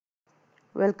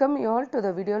Welcome you all to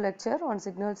the video lecture on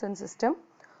signals and system.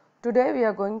 Today we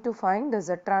are going to find the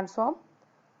Z transform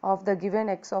of the given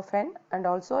x of n and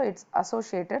also its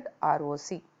associated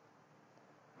ROC.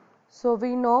 So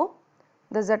we know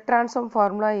the Z transform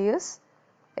formula is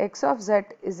x of z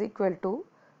is equal to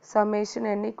summation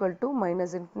n equal to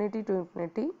minus infinity to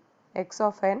infinity x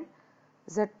of n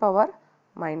z power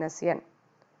minus n.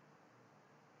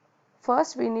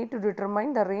 First we need to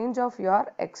determine the range of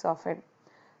your x of n.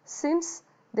 Since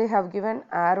they have given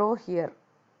arrow here,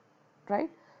 right?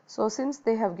 So since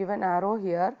they have given arrow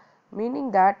here,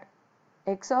 meaning that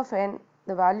x of n,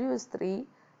 the value is 3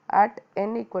 at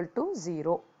n equal to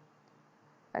 0,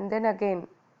 and then again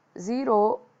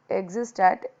 0 exists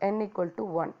at n equal to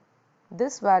 1.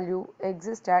 This value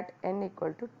exists at n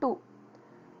equal to 2.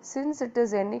 Since it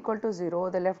is n equal to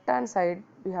 0, the left hand side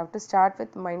we have to start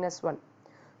with minus 1.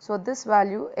 So this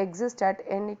value exists at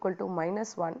n equal to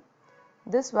minus 1.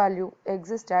 This value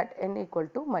exists at n equal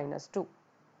to minus 2.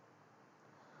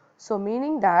 So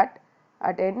meaning that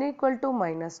at n equal to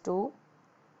minus 2,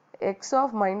 x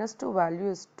of minus 2 value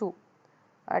is 2.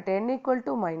 At n equal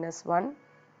to minus 1,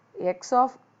 x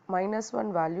of minus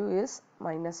 1 value is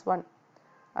minus 1.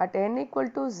 At n equal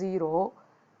to 0,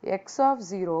 x of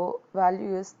 0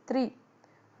 value is 3.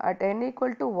 At n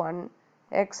equal to 1,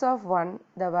 x of 1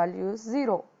 the value is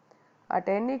 0. At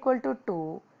n equal to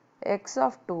 2, x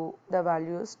of 2 the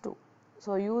value is 2.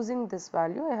 So using this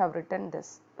value I have written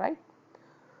this, right?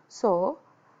 So,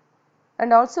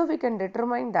 and also we can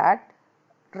determine that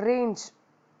range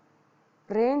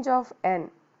of n.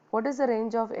 What is the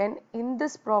range of n? In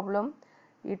this problem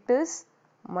it is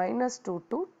minus 2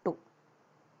 to 2.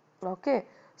 Okay.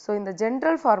 So in the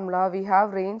general formula we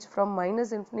have range from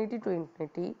minus infinity to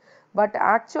infinity, but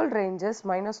actual range is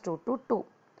minus 2 to 2.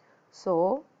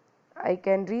 So I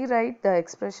can rewrite the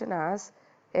expression as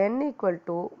n equal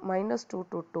to minus 2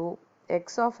 to 2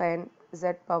 x of n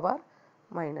z power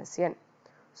minus n.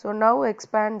 So now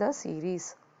expand the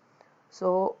series.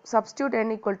 So substitute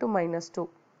n equal to minus 2,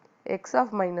 x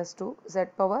of minus 2 z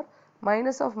power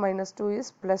minus of minus 2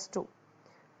 is plus 2,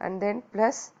 and then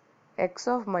plus x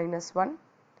of minus 1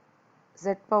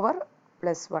 z power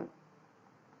plus 1.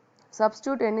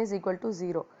 Substitute n is equal to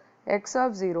 0, x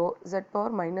of 0 z power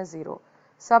minus 0.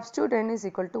 Substitute n is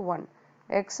equal to 1,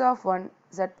 x of 1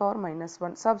 z power minus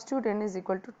 1. Substitute n is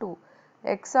equal to 2,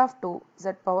 x of 2 z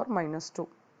power minus 2.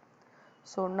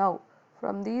 So now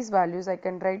from these values I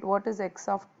can write what is x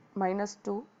of minus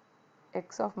 2,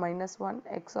 x of minus 1,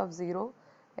 x of 0,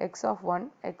 x of 1,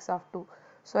 x of 2.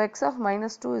 So x of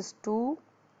minus 2 is 2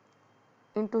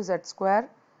 into z square,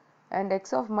 and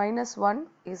x of minus 1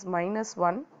 is minus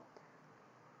 1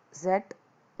 z,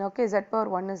 okay, z power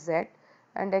 1 is z,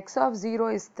 and x of 0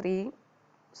 is 3,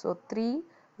 so 3,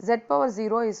 z power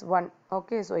 0 is 1,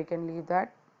 okay, so I can leave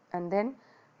that, and then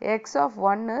x of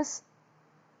 1 is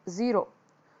 0,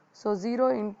 so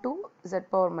 0 into z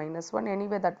power minus 1,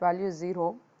 anyway that value is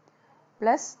 0,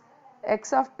 plus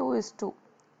x of 2 is 2,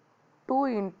 2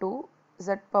 into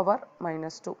z power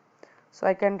minus 2. So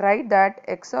I can write that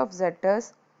x of z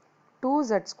is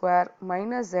 2z square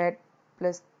minus z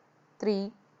plus 3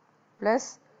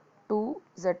 plus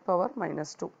 2z power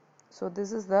minus 2. So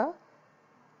this is the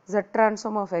Z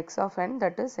transform of x of n,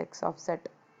 that is x of z.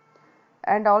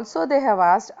 And also they have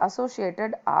asked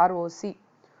associated ROC.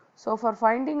 So for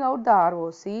finding out the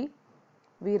ROC,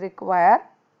 we require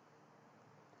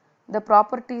the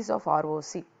properties of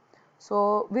ROC.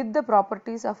 So with the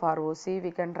properties of ROC,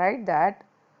 we can write that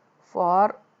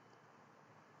for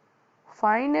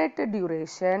finite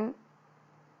duration,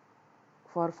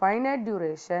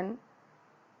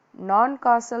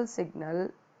 non-causal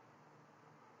signal,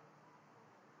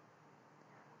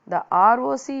 the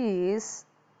ROC is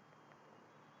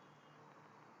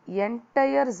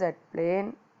entire z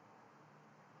plane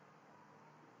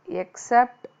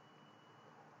except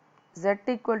z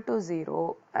equal to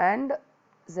 0 and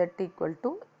z equal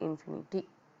to infinity.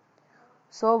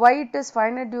 So why it is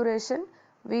finite duration?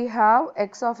 We have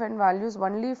x of n values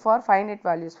only for finite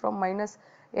values from minus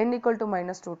n equal to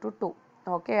minus 2 to 2.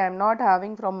 Okay, I am not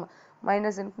having from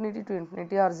minus infinity to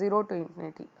infinity or 0 to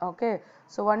infinity. Okay,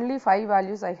 so only 5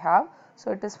 values I have,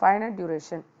 so it is finite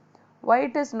duration. Why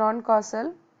it is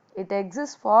non-causal? It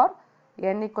exists for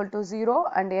n equal to 0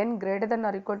 and n greater than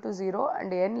or equal to 0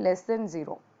 and n less than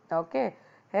 0. Okay,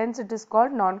 hence it is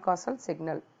called non-causal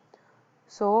signal.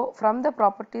 So from the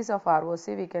properties of ROC,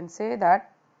 we can say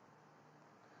that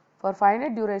for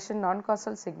finite duration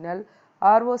non-causal signal,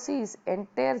 ROC is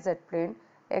entire z plane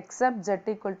except z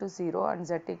equal to 0 and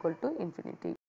z equal to infinity.